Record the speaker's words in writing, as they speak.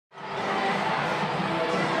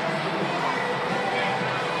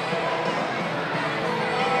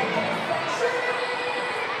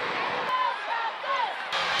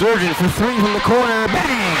Durjan for three from the corner.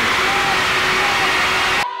 Bang!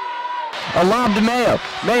 A lob to Mayo.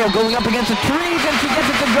 Mayo going up against the trees, and she gets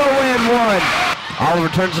it to go in one. Oliver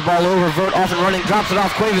turns the ball over. Vogt off and running, drops it off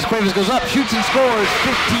Cuevas. Cuevas goes up, shoots and scores.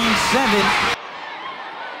 15-7.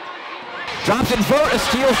 Drops in Vogt, a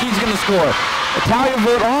steal, she's going to score. Etalyia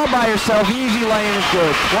Vogt all by herself, easy lane is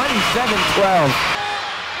good. 27-12.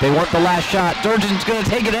 They want the last shot. Durjan's going to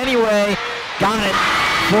take it anyway. Got it.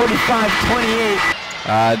 45-28.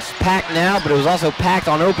 It's packed now, but it was also packed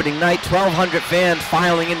on opening night. 1,200 fans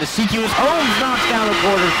filing into CQ as Holmes knocks down a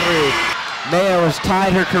quarter three. Mayo has tied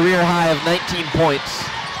her career high of 19 points.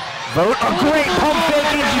 Vogt, a great pump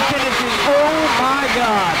fake, and she finishes. Oh my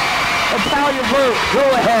God. Etalyia Vogt, go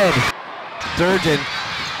ahead. Durjan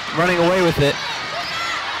running away with it.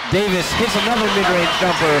 Davis hits another mid-range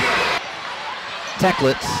jumper.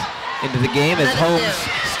 Tecklitz into the game as Holmes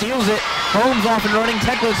steals it. Holmes off and running.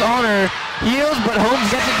 Tecklitz on her heels, but Holmes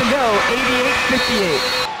gets it to go.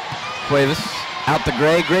 88-58. Cuevas out the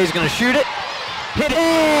Gray. Gray's going to shoot it. Hit it!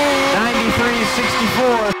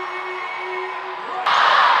 93-64.